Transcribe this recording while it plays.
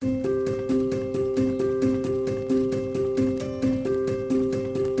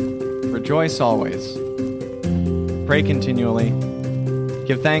Rejoice always. Pray continually.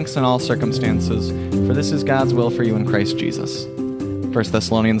 Give thanks in all circumstances, for this is God's will for you in Christ Jesus. 1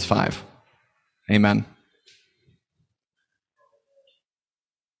 Thessalonians 5. Amen.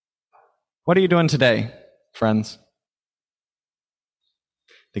 What are you doing today, friends?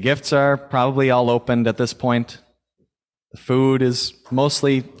 The gifts are probably all opened at this point. The food is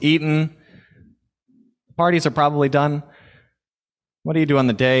mostly eaten. The parties are probably done. What do you do on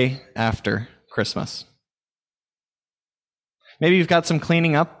the day after Christmas? Maybe you've got some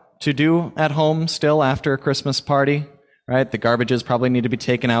cleaning up to do at home still after a Christmas party, right? The garbages probably need to be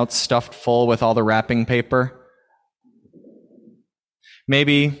taken out, stuffed full with all the wrapping paper.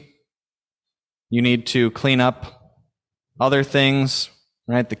 Maybe you need to clean up other things,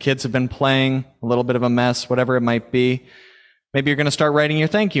 right? The kids have been playing, a little bit of a mess, whatever it might be. Maybe you're going to start writing your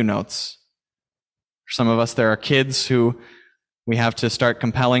thank you notes. For some of us, there are kids who we have to start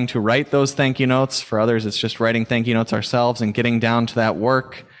compelling to write those thank you notes. For others, it's just writing thank you notes ourselves and getting down to that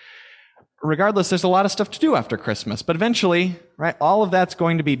work. Regardless, there's a lot of stuff to do after Christmas. But eventually, right, all of that's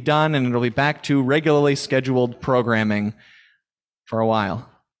going to be done and it'll be back to regularly scheduled programming for a while.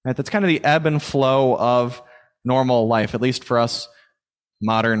 Right? That's kind of the ebb and flow of normal life, at least for us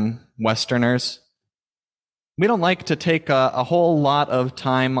modern Westerners. We don't like to take a whole lot of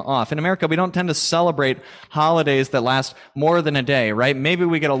time off. In America, we don't tend to celebrate holidays that last more than a day, right? Maybe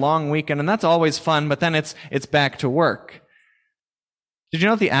we get a long weekend, and that's always fun, but then it's back to work. Did you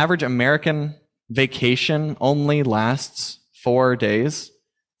know the average American vacation only lasts 4 days?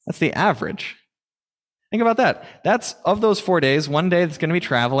 That's the average. Think about that. That's, of those 4 days, 1 day that's going to be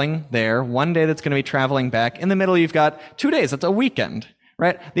traveling there, 1 day that's going to be traveling back. In the middle, you've got 2 days. That's a weekend.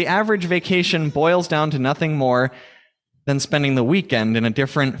 Right? The average vacation boils down to nothing more than spending the weekend in a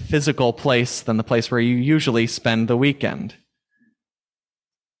different physical place than the place where you usually spend the weekend.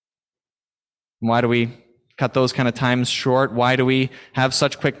 Why do we cut those kind of times short? Why do we have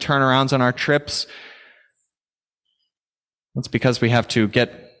such quick turnarounds on our trips? It's because we have to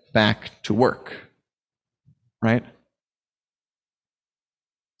get back to work, right?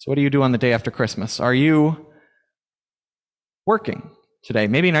 So what do you do on the day after Christmas? Are you working today?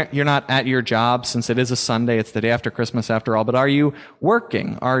 Maybe you're not at your job since it is a Sunday. It's the day after Christmas after all. But are you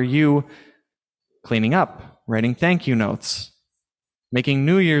working? Are you cleaning up, writing thank you notes, making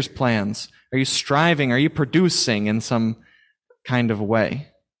New Year's plans? Are you striving? Are you producing in some kind of way?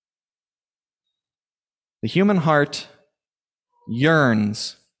 The human heart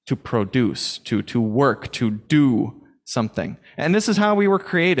yearns to produce, to work, to do something. And this is how we were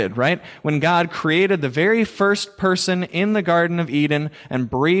created, right? When God created the very first person in the Garden of Eden and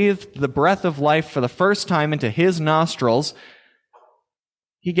breathed the breath of life for the first time into his nostrils,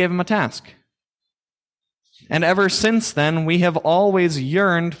 he gave him a task. And ever since then, we have always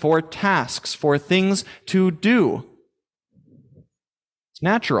yearned for tasks, for things to do. It's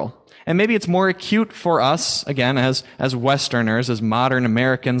natural. And maybe it's more acute for us, again, as Westerners, as modern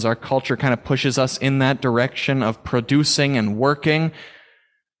Americans. Our culture kind of pushes us in that direction of producing and working.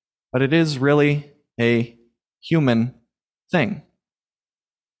 But it is really a human thing.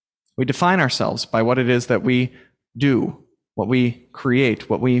 We define ourselves by what it is that we do, what we create,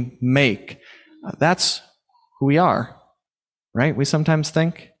 what we make. That's who we are, right? We sometimes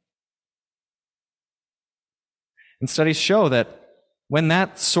think. And studies show that when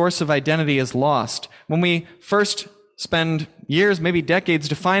that source of identity is lost, when we first spend years, maybe decades,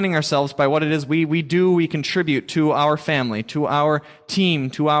 defining ourselves by what it is we do, we contribute to our family, to our team,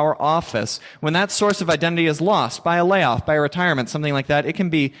 to our office, when that source of identity is lost by a layoff, by a retirement, something like that, it can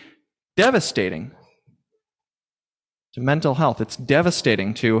be devastating to mental health. It's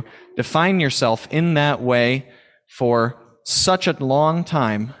devastating to define yourself in that way for such a long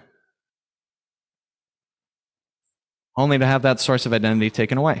time, only to have that source of identity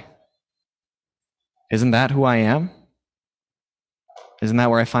taken away. Isn't that who I am? Isn't that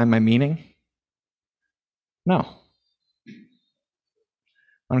where I find my meaning? No.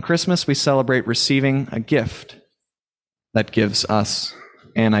 On Christmas, we celebrate receiving a gift that gives us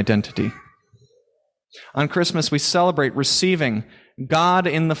an identity. On Christmas, we celebrate receiving God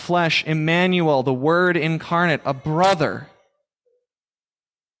in the flesh, Emmanuel, the Word incarnate, a brother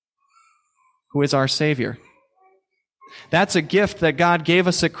who is our Savior. That's a gift that God gave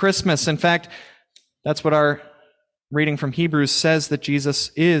us at Christmas. In fact, that's what our reading from Hebrews says that Jesus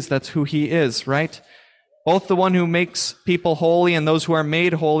is. That's who he is, right? Both the one who makes people holy and those who are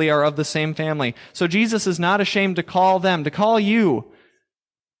made holy are of the same family. So Jesus is not ashamed to call them, to call you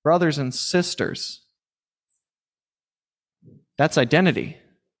brothers and sisters. That's identity.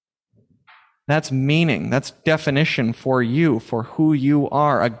 That's meaning. That's definition for you, for who you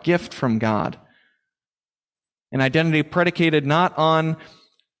are, a gift from God. An identity predicated not on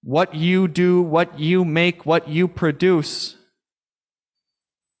what you do, what you make, what you produce.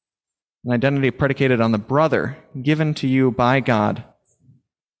 An identity predicated on the brother given to you by God,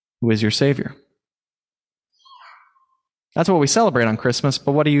 who is your Savior. That's what we celebrate on Christmas,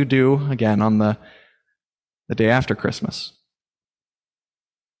 but what do you do, again, on the day after Christmas?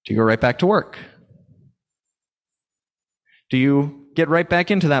 Do you go right back to work? Do you get right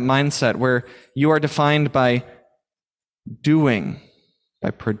back into that mindset where you are defined by doing, by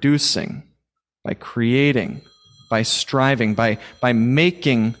producing, by creating, by striving, by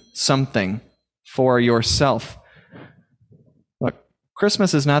making something for yourself? Look,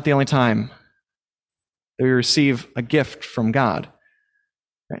 Christmas is not the only time that we receive a gift from God.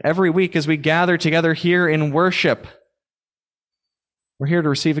 Every week as we gather together here in worship, we're here to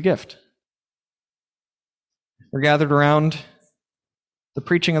receive a gift. We're gathered around the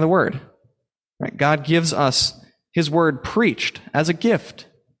preaching of the Word. God gives us His Word preached as a gift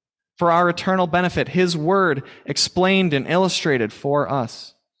for our eternal benefit. His Word explained and illustrated for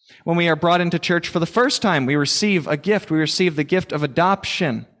us. When we are brought into church for the first time, we receive a gift. We receive the gift of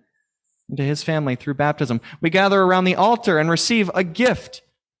adoption into His family through baptism. We gather around the altar and receive a gift.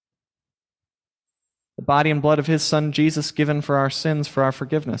 The body and blood of His Son, Jesus, given for our sins, for our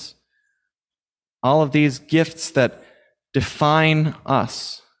forgiveness. All of these gifts that define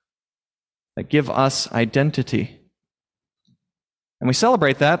us, that give us identity. And we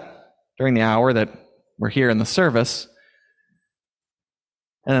celebrate that during the hour that we're here in the service.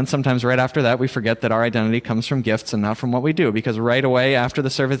 And then sometimes right after that, we forget that our identity comes from gifts and not from what we do, because right away after the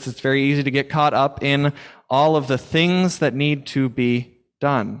service, it's very easy to get caught up in all of the things that need to be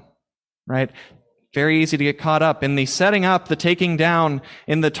done, right? Very easy to get caught up in the setting up, the taking down,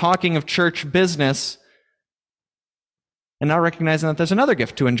 in the talking of church business, and not recognizing that there's another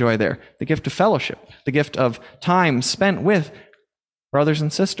gift to enjoy there, the gift of fellowship, the gift of time spent with brothers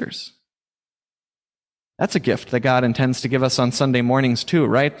and sisters. That's a gift that God intends to give us on Sunday mornings too,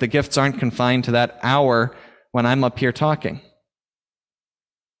 right? The gifts aren't confined to that hour when I'm up here talking.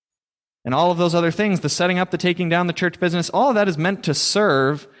 And all of those other things, the setting up, the taking down, the church business, all of that is meant to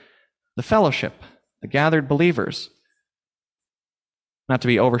serve the fellowship, the gathered believers, not to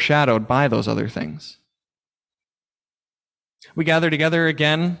be overshadowed by those other things. We gather together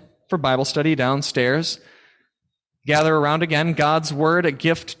again for Bible study downstairs. Gather around again, God's Word, a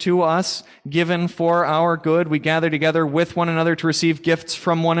gift to us, given for our good. We gather together with one another to receive gifts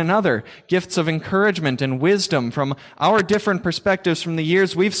from one another, gifts of encouragement and wisdom from our different perspectives from the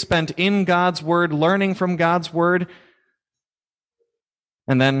years we've spent in God's Word, learning from God's Word.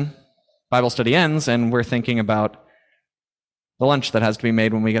 And then Bible study ends, and we're thinking about the lunch that has to be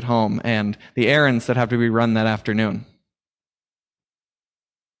made when we get home and the errands that have to be run that afternoon.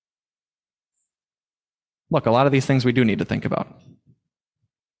 Look, a lot of these things we do need to think about,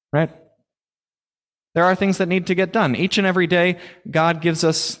 right? There are things that need to get done. Each and every day, God gives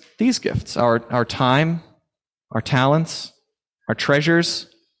us these gifts, our time, our talents, our treasures,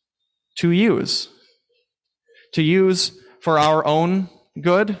 to use for our own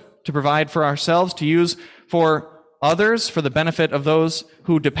good, to provide for ourselves, to use for others, for the benefit of those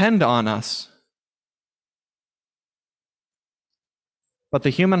who depend on us. But the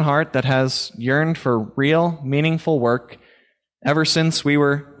human heart that has yearned for real, meaningful work ever since we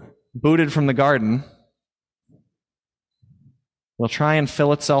were booted from the garden will try and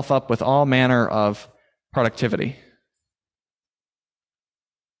fill itself up with all manner of productivity.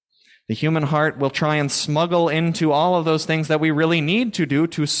 The human heart will try and smuggle into all of those things that we really need to do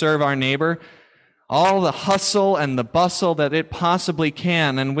to serve our neighbor, all the hustle and the bustle that it possibly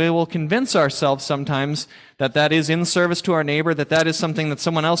can, and we will convince ourselves sometimes that that is in service to our neighbor, that that is something that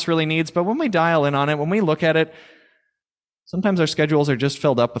someone else really needs. But when we dial in on it, when we look at it, sometimes our schedules are just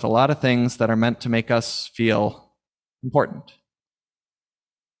filled up with a lot of things that are meant to make us feel important,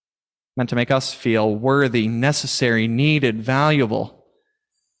 meant to make us feel worthy, necessary, needed, valuable.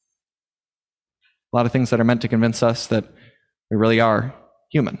 A lot of things that are meant to convince us that we really are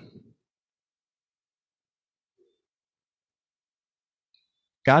human.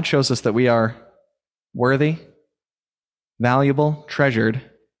 God shows us that we are worthy, valuable, treasured,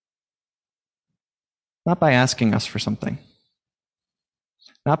 not by asking us for something,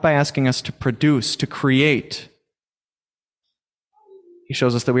 not by asking us to produce, to create. He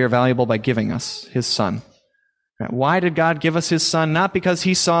shows us that we are valuable by giving us His Son. Why did God give us His Son? Not because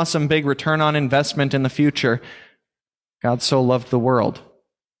He saw some big return on investment in the future. God so loved the world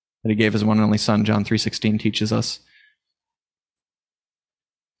that He gave His one and only Son, John 3:16 teaches us.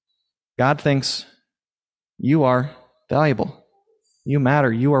 God thinks you are valuable. You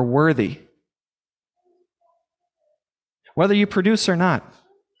matter. You are worthy. Whether you produce or not,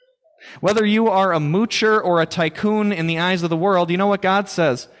 whether you are a moocher or a tycoon in the eyes of the world, you know what God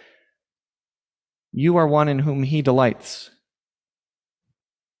says? You are one in whom he delights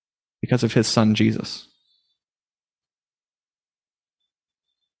because of his son, Jesus.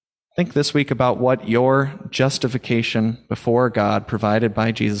 Think this week about what your justification before God provided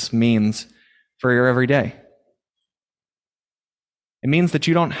by Jesus means for your everyday. It means that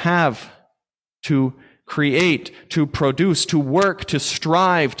you don't have to create, to produce, to work, to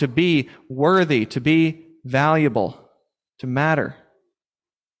strive, to be worthy, to be valuable, to matter.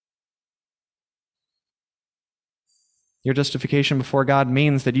 Your justification before God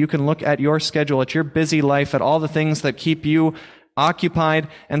means that you can look at your schedule, at your busy life, at all the things that keep you occupied,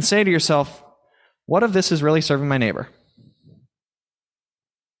 and say to yourself, what if this is really serving my neighbor?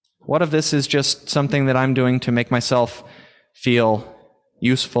 What if this is just something that I'm doing to make myself feel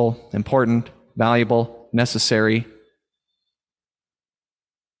useful, important, valuable, necessary?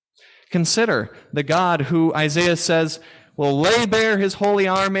 Consider the God who Isaiah says will lay bare his holy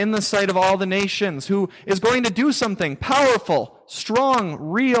arm in the sight of all the nations, who is going to do something powerful, strong,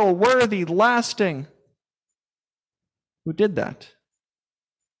 real, worthy, lasting. Who did that?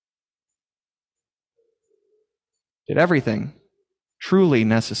 Did everything truly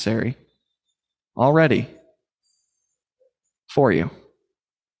necessary already for you.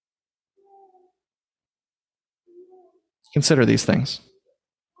 Consider these things.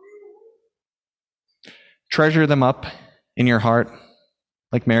 Treasure them up in your heart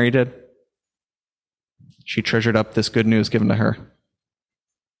like Mary did. She treasured up this good news given to her.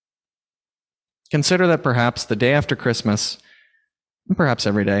 Consider that perhaps the day after Christmas, and perhaps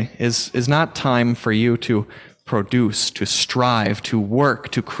every day, is not time for you to produce, to strive, to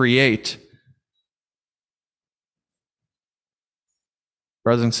work, to create.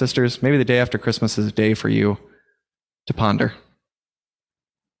 Brothers and sisters, maybe the day after Christmas is a day for you to ponder.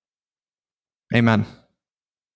 Amen.